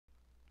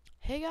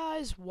Hey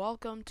guys,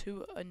 welcome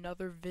to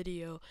another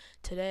video.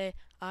 Today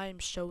I am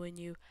showing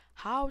you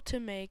how to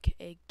make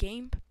a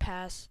game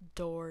pass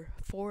door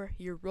for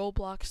your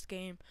Roblox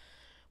game,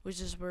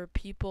 which is where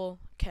people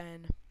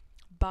can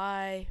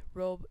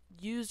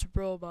use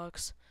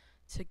Robux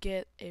to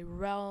get a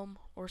realm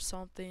or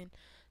something.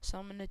 So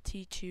I'm going to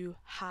teach you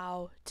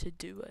how to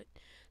do it.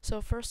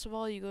 So first of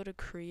all, you go to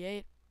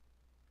create,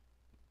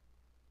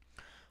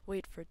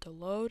 wait for it to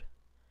load,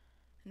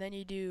 and then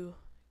you do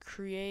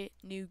create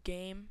new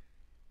game,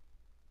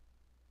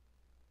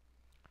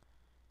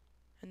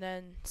 and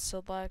then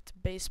select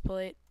base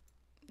plate,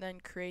 then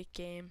create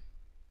game.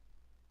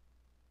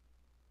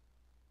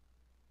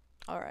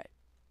 Alright,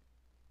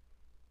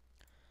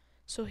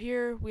 so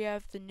here we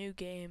have the new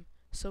game.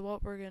 So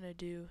what we're gonna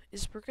do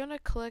is we're gonna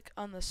click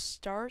on the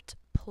start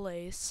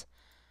place.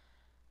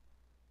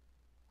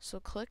 So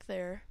click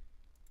there,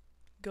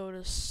 go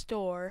to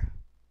store,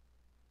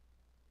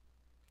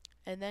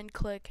 and then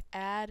click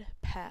add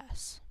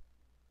pass.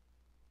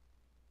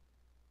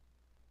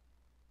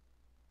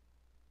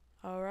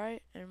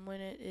 Alright, and when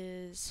it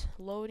is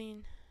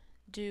loading,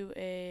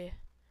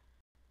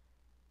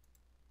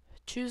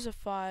 choose a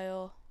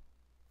file,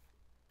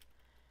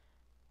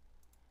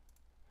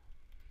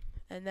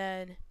 and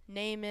then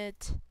name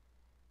it,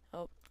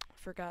 oh, I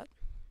forgot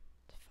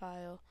the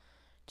file.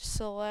 Just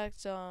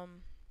select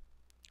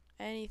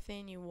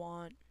anything you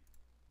want.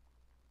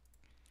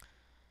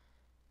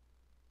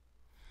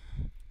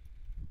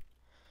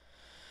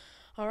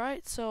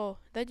 Alright, so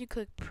then you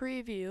click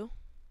preview,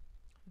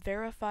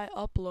 verify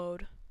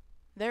upload.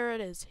 There it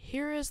is.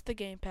 Here is the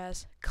Game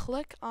Pass.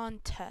 Click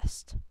on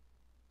test.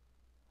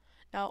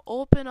 Now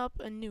open up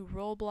a new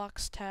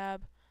Roblox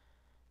tab.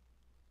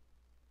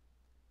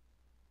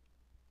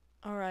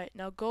 Alright,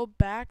 now go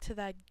back to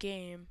that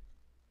game,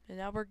 and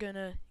now we're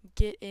gonna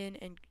get in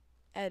and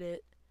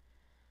edit.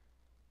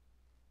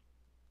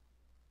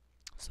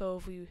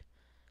 So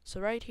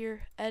right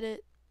here,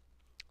 edit,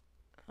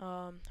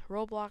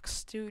 Roblox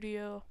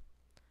Studio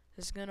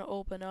is gonna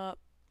open up.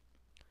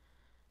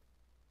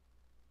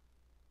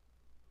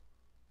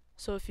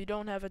 So if you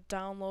don't have it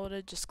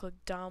downloaded, just click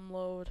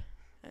download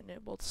and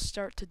it will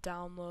start to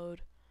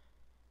download.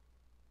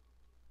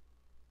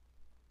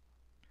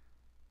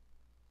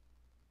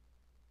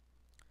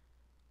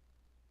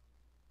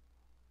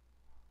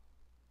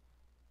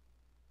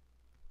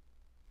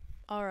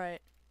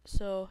 Alright,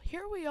 so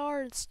here we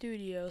are in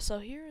Studio. So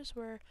here is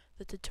where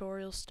the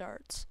tutorial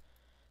starts.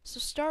 So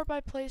start by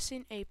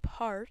placing a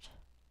part.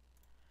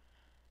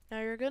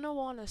 Now you're going to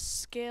want to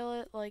scale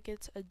it like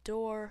it's a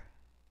door,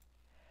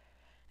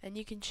 and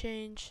you can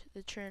change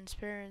the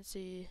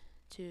transparency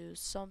to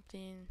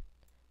something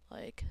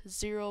like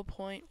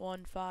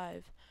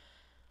 0.15.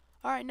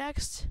 Alright,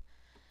 next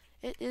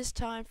it is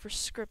time for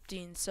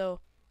scripting. So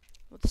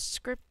with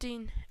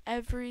scripting,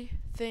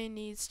 everything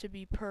needs to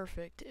be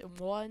perfect.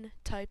 One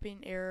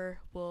typing error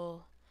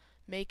will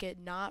make it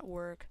not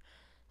work.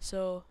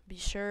 So be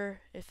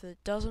sure, if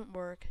it doesn't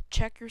work,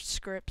 check your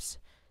scripts,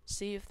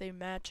 see if they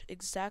match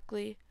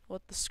exactly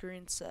what the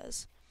screen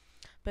says.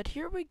 But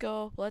here we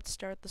go, let's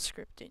start the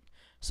scripting.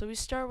 So we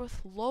start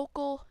with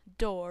local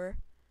door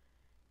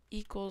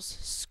equals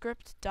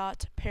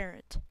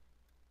script.Parent.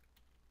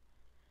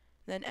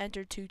 Then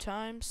enter 2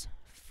 times,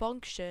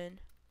 function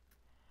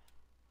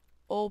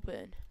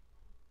open.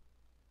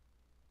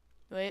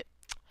 Wait,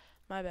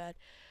 my bad.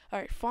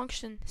 Alright,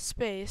 function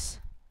space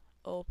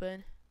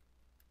open.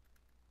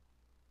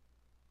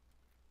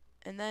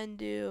 And then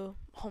do,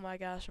 oh my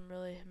gosh, I'm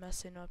really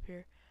messing up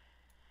here.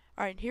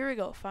 Alright, here we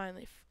go,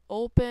 finally.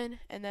 Open,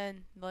 and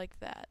then like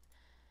that.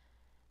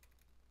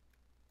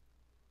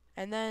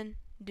 And then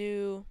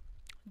do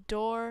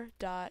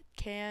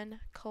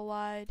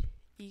door.CanCollide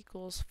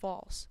equals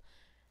false.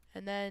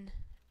 And then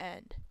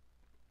end.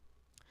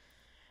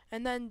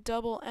 And then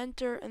double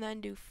enter, and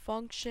then do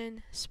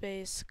function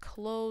space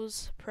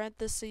close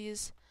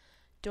parentheses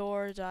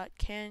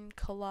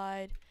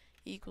door.CanCollide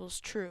equals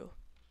true.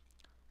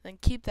 Then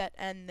keep that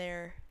end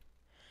there.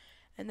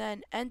 And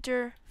then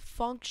enter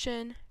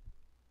function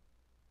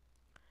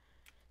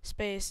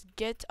space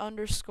get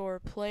underscore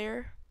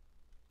player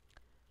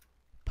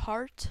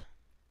part.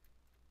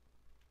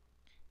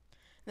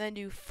 Then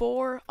do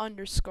for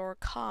underscore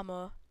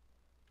comma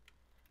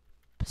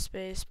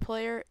space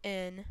player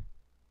in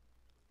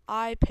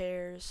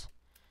ipairs,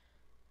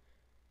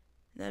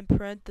 then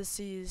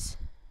parentheses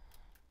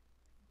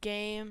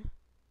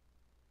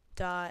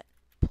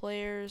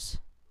game.Players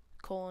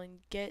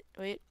get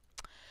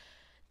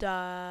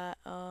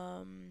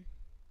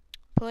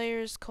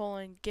players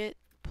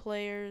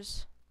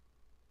GetPlayers,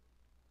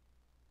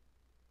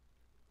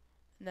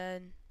 and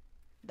then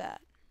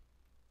that.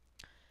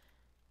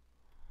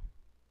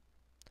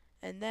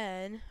 And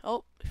then,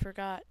 oh, I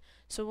forgot.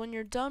 So when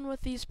you're done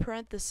with these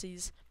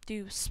parentheses,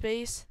 do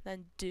space,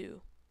 then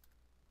do.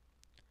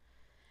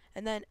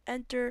 And then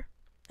enter,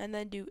 and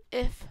then do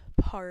if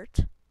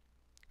part,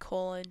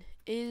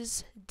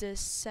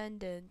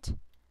 IsDescendantOf,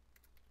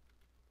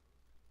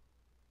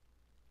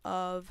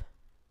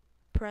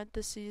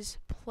 parentheses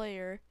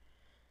player,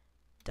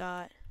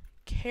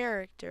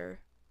 door.Character,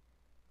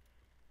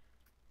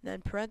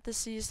 then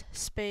parentheses,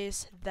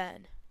 space,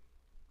 then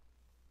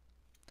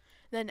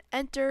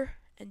enter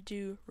and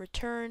do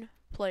return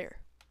player.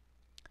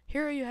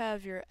 Here you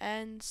have your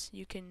ends.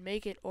 You can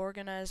make it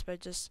organized by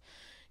just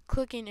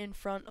clicking in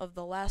front of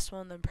the last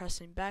one, then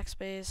pressing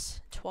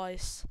backspace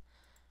twice.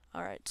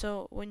 Alright,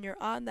 so when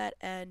you're on that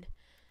end,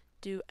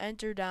 do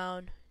enter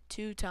down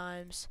 2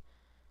 times,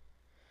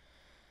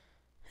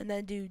 and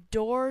then do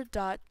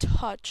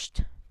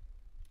door.Touched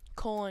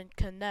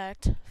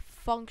 :connect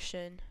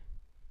function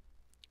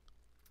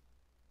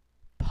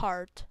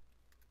part,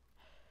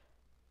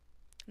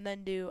 and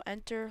then do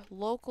enter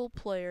local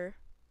player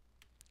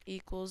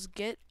equals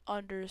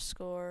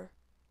get_player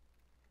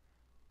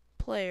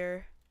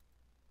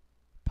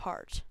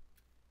part,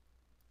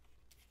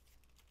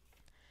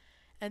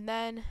 and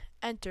then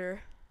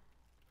enter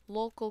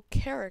local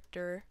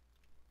character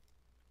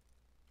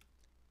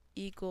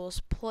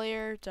equals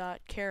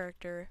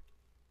player.Character,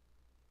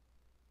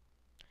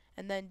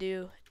 and then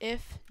do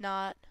if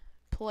not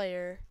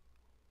player,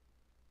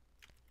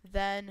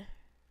 then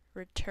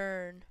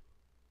return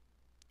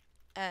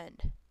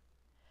end,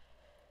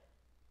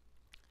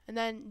 and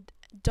then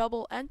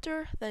double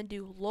enter, then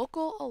do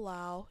local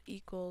allow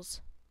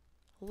equals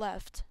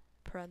left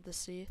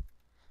parenthesis,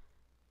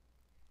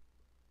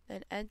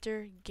 then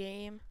enter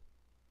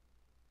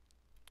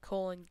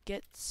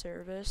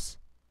game::GetService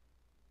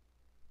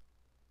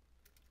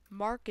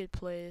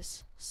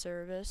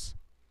MarketplaceService.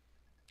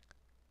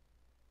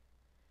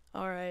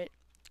 Alright,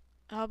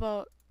 how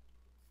about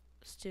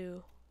let's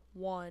do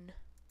 1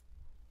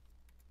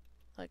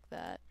 like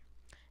that,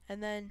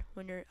 and then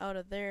when you're out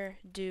of there,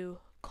 do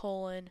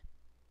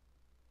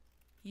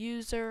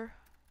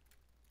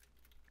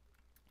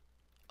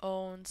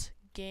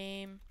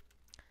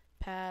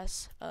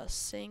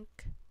UserOwnsGamePassAsync,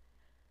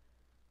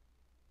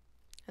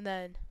 and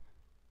then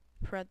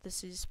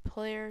parentheses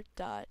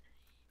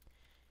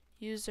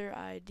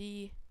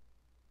player.UserId,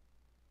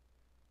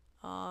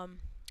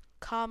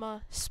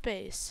 comma,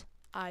 space,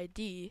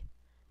 ID.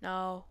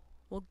 Now,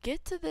 we'll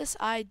get to this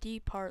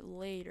ID part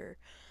later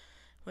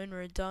when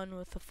we're done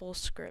with the full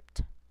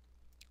script.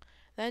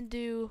 Then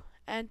do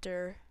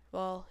enter.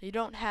 Well, you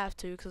don't have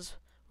to because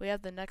we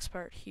have the next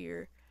part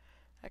here.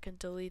 I can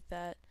delete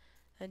that.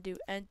 Then do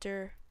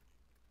enter,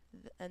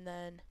 and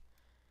then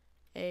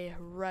a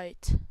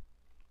right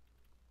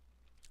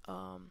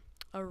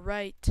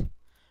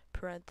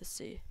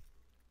parenthesis.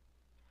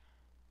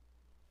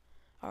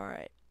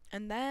 Alright,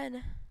 and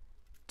then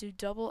do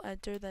double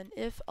enter, then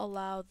if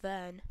allow,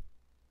 then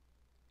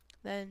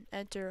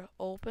enter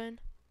open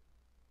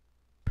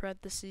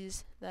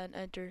parentheses, then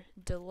enter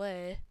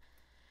delay.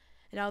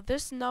 Now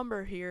this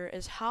number here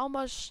is how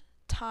much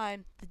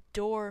time the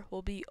door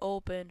will be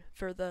open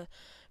for the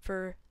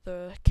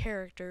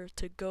character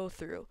to go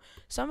through.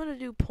 So I'm going to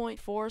do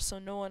 0.4 so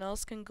no one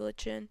else can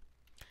glitch in,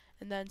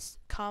 and then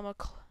comma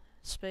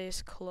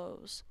space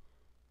close.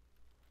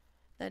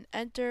 Then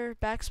enter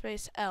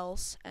backspace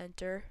else,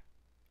 enter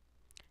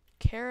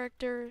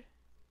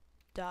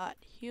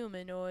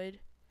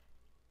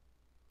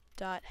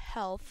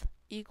character.Humanoid.Health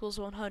equals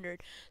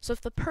 100. So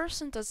if the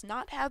person does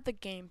not have the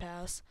Game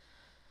Pass,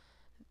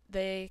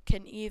 they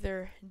can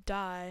either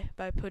die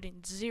by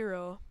putting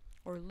 0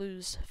 or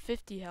lose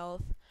 50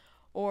 health,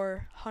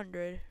 or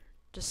 100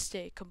 to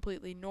stay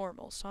completely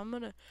normal. So I'm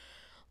going to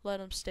let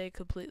them stay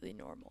completely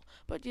normal.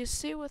 But you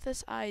see with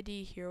this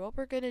ID here, what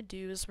we're going to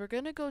do is we're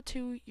going to go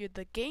to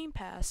the Game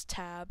Pass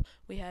tab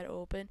we had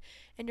open,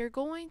 and you're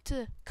going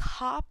to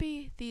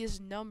copy these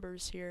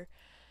numbers here,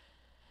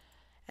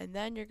 and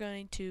then you're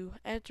going to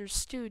enter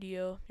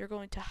Studio. You're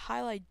going to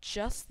highlight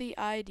just the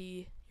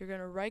ID. You're going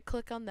to right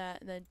click on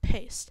that and then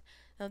paste.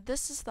 Now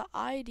this is the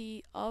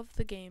ID of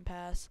the Game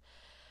Pass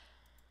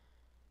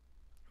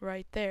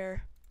right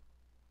there.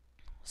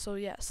 So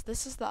yes,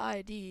 this is the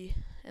ID,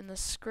 and the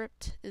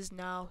script is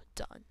now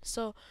done.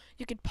 So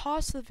you can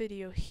pause the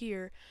video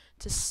here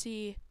to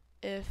see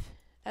if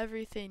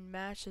everything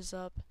matches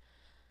up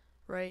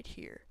right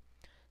here.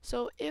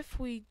 So if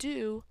we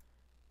do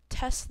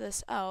test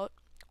this out,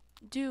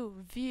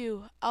 do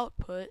view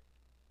output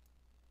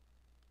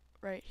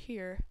right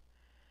here,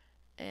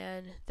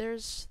 and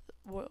there's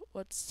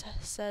what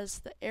says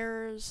the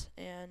errors,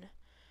 and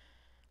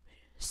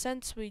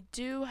since we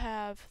do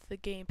have the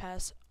Game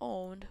Pass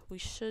owned, we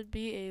should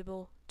be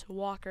able to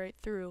walk right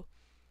through.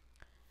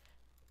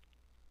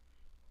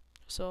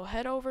 So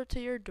head over to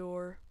your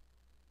door.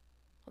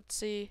 Let's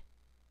see.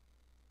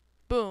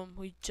 Boom,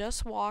 we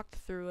just walked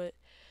through it.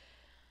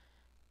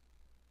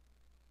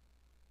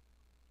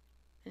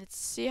 And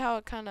see how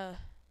it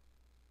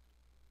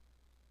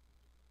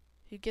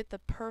you get the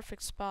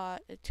perfect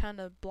spot, it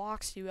kind of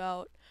blocks you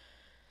out.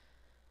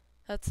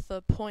 That's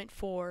the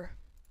 0.4.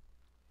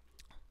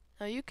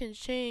 Now you can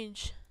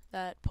change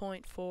that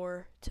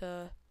 0.4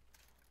 to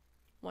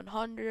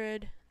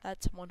 100.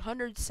 That's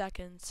 100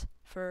 seconds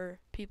for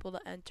people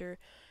to enter.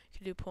 You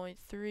can do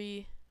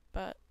 0.3,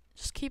 but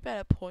just keep it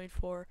at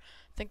 0.4. I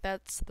think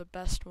that's the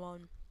best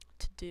one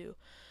to do.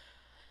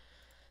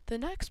 The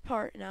next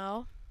part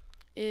now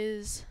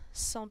is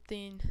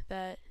something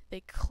that they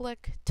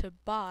click to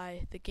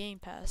buy the Game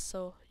Pass.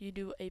 So you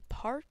do a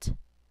part,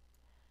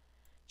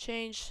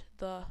 change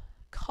the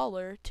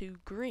color to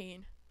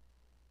green,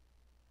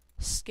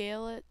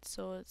 scale it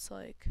so it's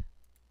like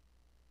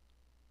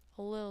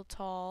a little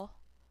tall,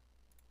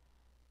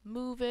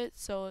 move it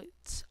so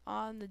it's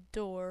on the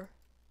door.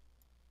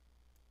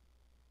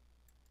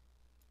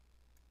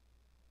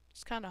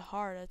 It's kind of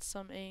hard at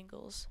some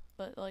angles,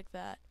 but like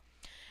that.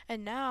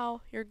 And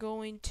now you're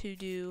going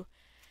to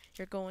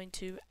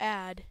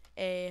add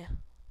a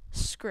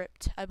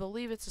script. I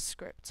believe it's a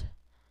script.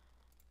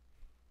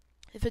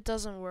 If it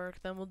doesn't work,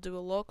 then we'll do a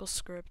local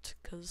script,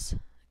 because it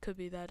could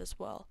be that as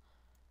well.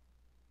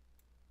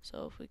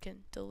 So if we can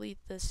delete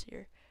this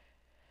here.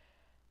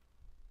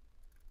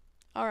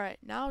 Alright,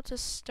 now to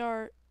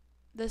start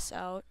this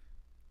out.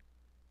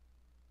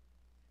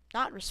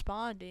 Not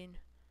responding.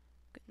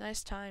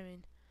 Nice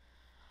timing.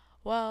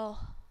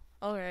 Well,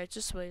 alright,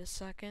 just wait a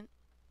second.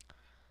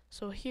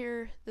 So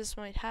here, this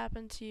might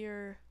happen to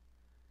your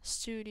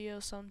studio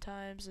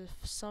sometimes if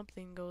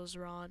something goes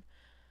wrong.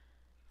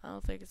 I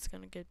don't think it's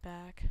gonna get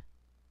back.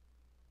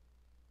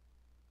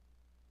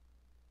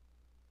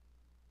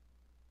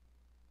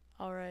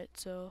 Alright,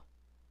 so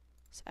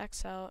let's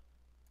X out.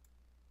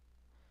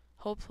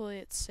 Hopefully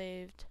it's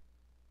saved.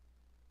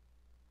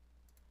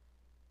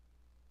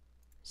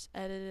 Just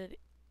edit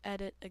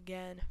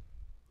again.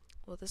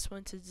 Well, this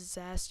went to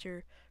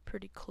disaster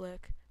pretty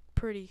quick.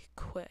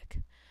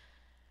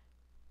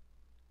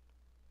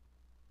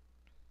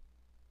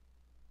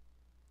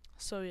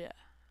 So yeah,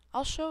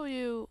 I'll show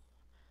you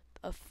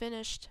a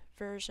finished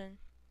version.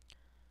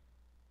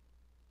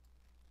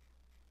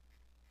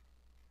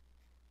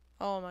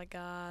 Oh my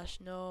gosh,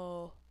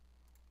 no.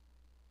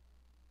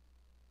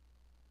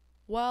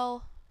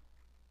 Well,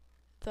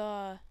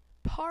 the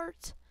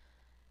part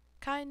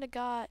kinda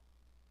got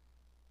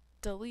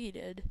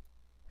deleted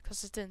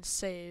because it didn't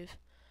save,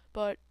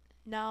 but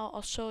now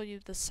I'll show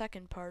you the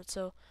second part.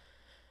 So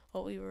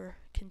what we were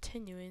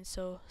continuing,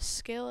 so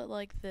scale it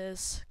like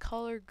this,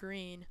 color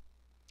green.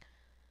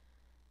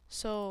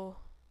 So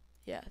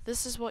yeah,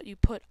 this is what you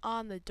put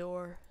on the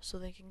door so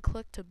they can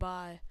click to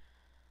buy.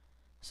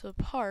 So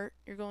part,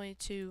 you're going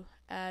to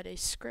add a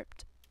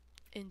script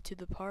into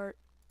the part.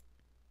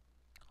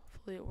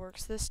 Hopefully it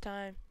works this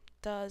time.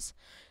 It does.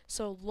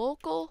 So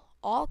local,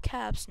 all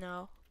caps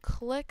now,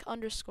 click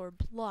underscore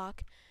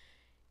block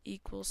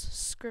equals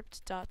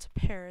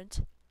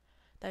script.Parent,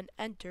 then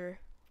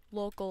enter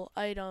local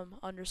item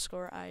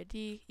underscore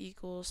ID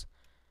equals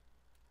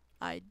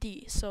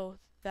ID. So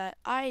that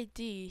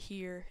ID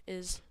here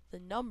is the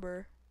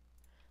number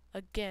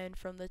again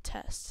from the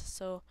test.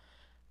 So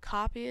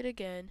copy it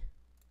again,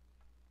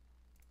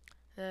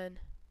 then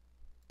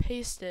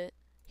paste it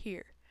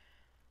here.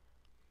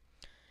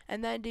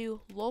 And then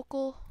do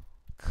local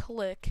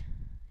click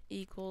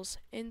equals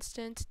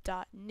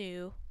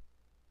instant.new,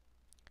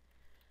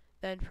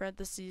 then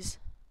parentheses,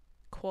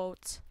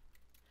 quotes,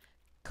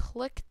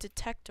 click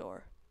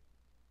detector.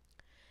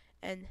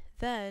 And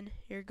then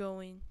you're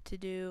going to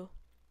do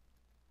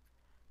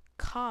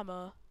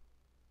comma,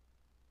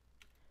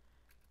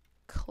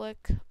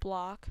 click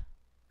block,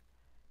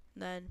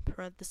 and then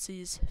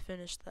parentheses,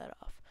 finish that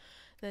off.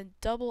 Then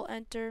double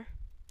enter,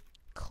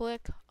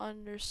 click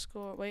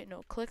underscore, wait,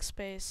 no, click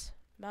space,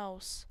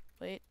 mouse,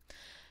 wait,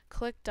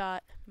 click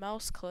dot,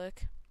 mouse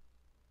click,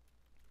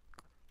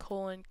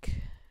 colon,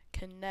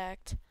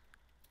 connect,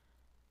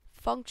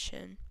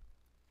 function,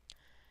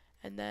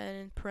 and then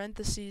in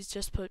parentheses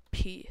just put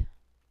P.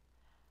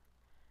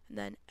 And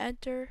then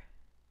enter,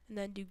 and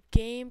then do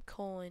game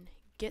colon,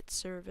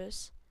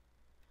 GetService,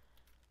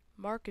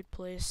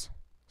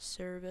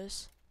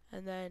 MarketplaceService,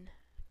 and then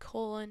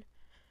colon,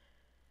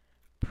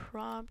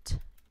 prompt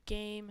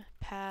game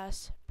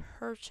pass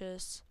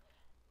purchase,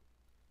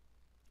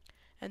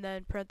 and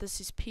then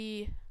parentheses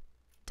P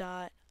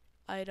dot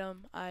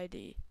item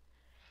ID.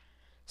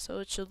 So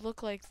it should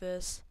look like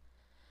this.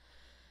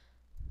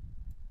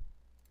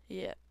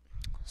 Yeah.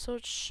 So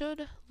it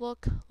should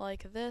look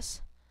like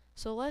this.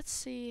 So let's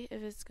see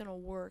if it's gonna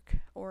work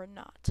or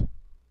not.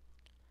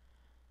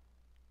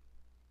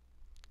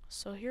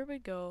 So here we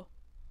go.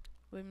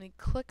 When we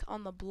click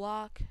on the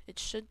block, it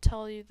should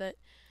tell you that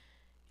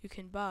you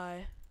can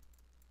buy.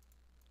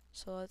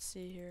 So let's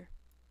see here.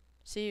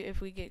 See,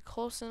 if we get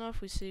close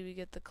enough, we see we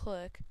get the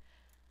click.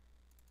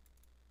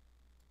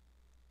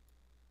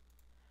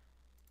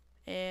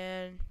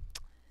 And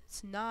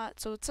it's not,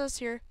 so it says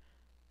here,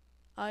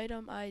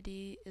 item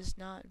ID is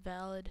not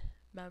valid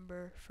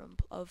member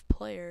of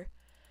player.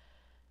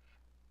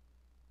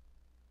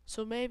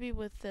 So maybe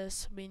with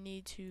this we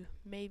need to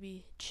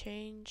maybe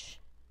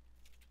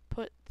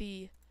put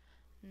the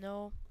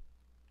no.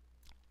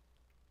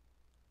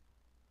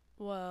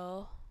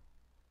 Well,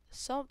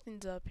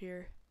 something's up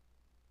here.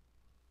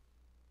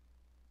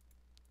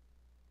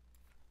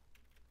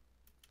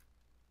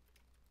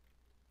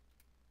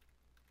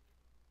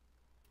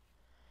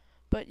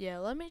 But yeah,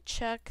 let me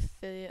check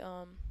the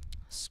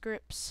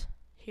scripts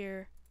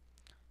here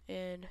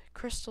in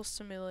Crystal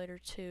Simulator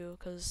 2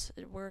 because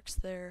it works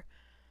there.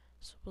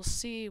 So we'll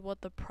see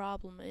what the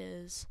problem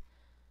is.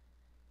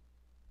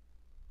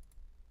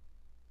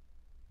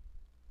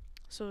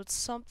 So it's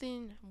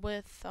something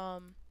with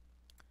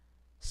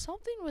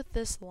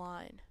this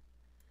line,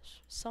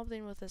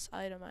 something with this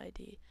item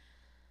ID.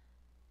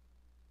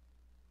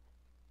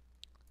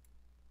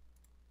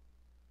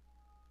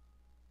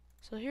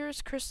 So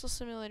here's Crystal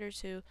Simulator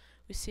 2.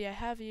 We see I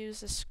have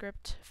used a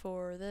script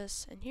for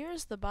this, and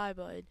here's the buy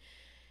button.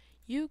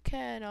 You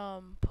can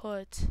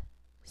put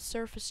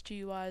surface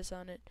GUIs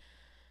on it.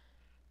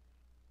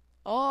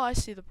 Oh, I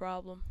see the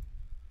problem.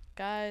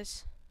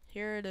 Guys,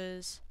 here it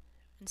is.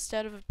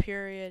 Instead of a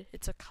period,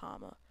 it's a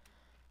comma.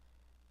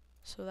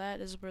 So that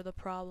is where the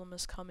problem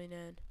is coming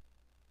in.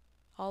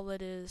 All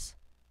it is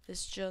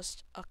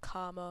just a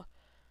comma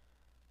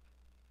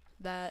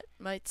that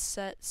might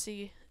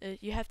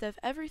you have to have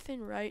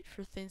everything right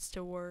for things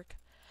to work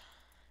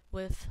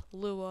with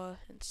Lua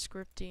and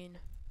scripting.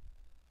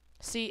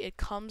 See, it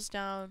comes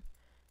down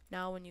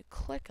now when you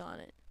click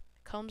on it.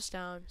 It comes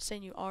down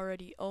saying you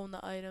already own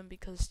the item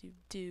because you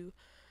do.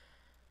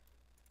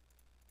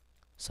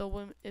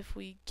 So if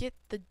we get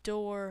the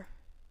door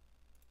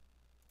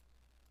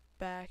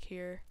back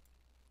here,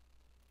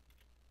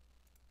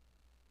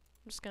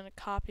 I'm just gonna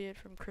copy it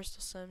from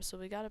Crystal Sim, so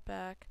we got it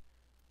back.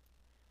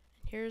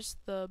 And here's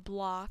the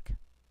block.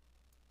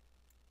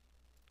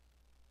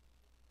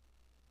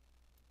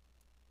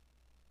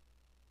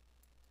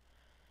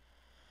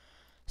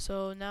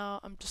 So now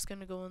I'm just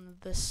gonna go in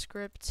the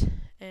script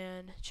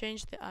and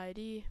change the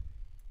ID.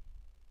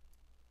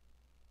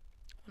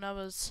 When I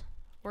was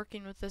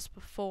working with this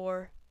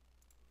before,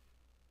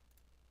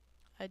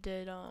 I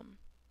did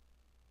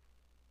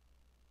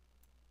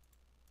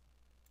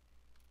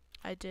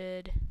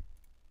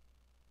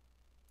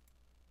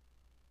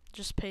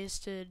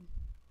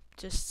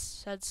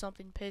just said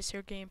something, paste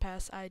your Game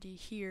Pass ID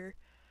here.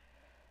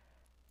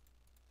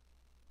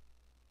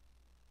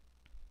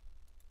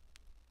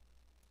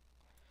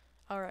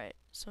 Alright,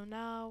 so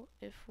now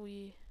if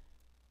we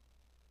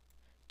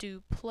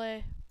do play,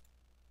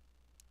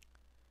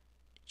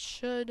 it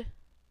should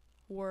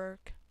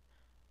work.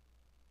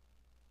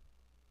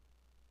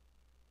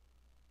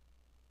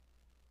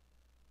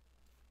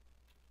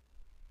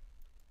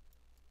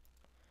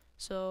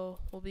 So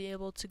we'll be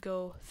able to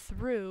go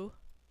through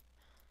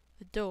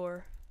the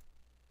door.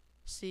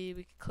 See,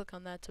 we can click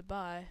on that to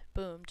buy.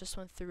 Boom, just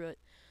went through it.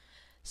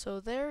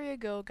 So there you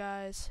go,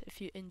 guys. If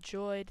you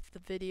enjoyed the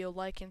video,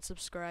 like and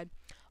subscribe.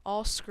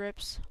 All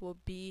scripts will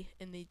be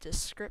in the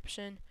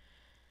description,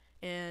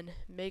 and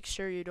make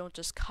sure you don't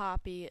just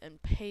copy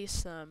and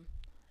paste them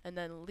and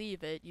then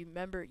leave it. You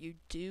remember, you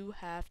do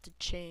have to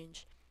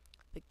change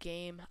the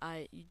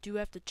you do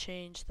have to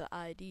change the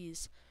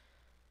IDs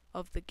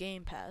of the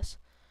Game Pass.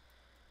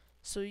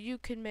 So you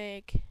can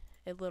make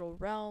a little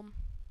realm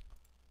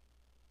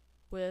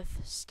with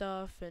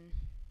stuff and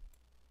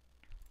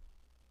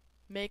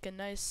make a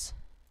nice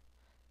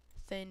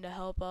thing to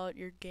help out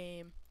your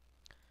game.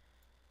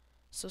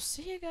 So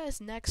see you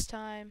guys next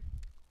time.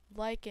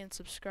 Like and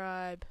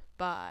subscribe.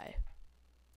 Bye.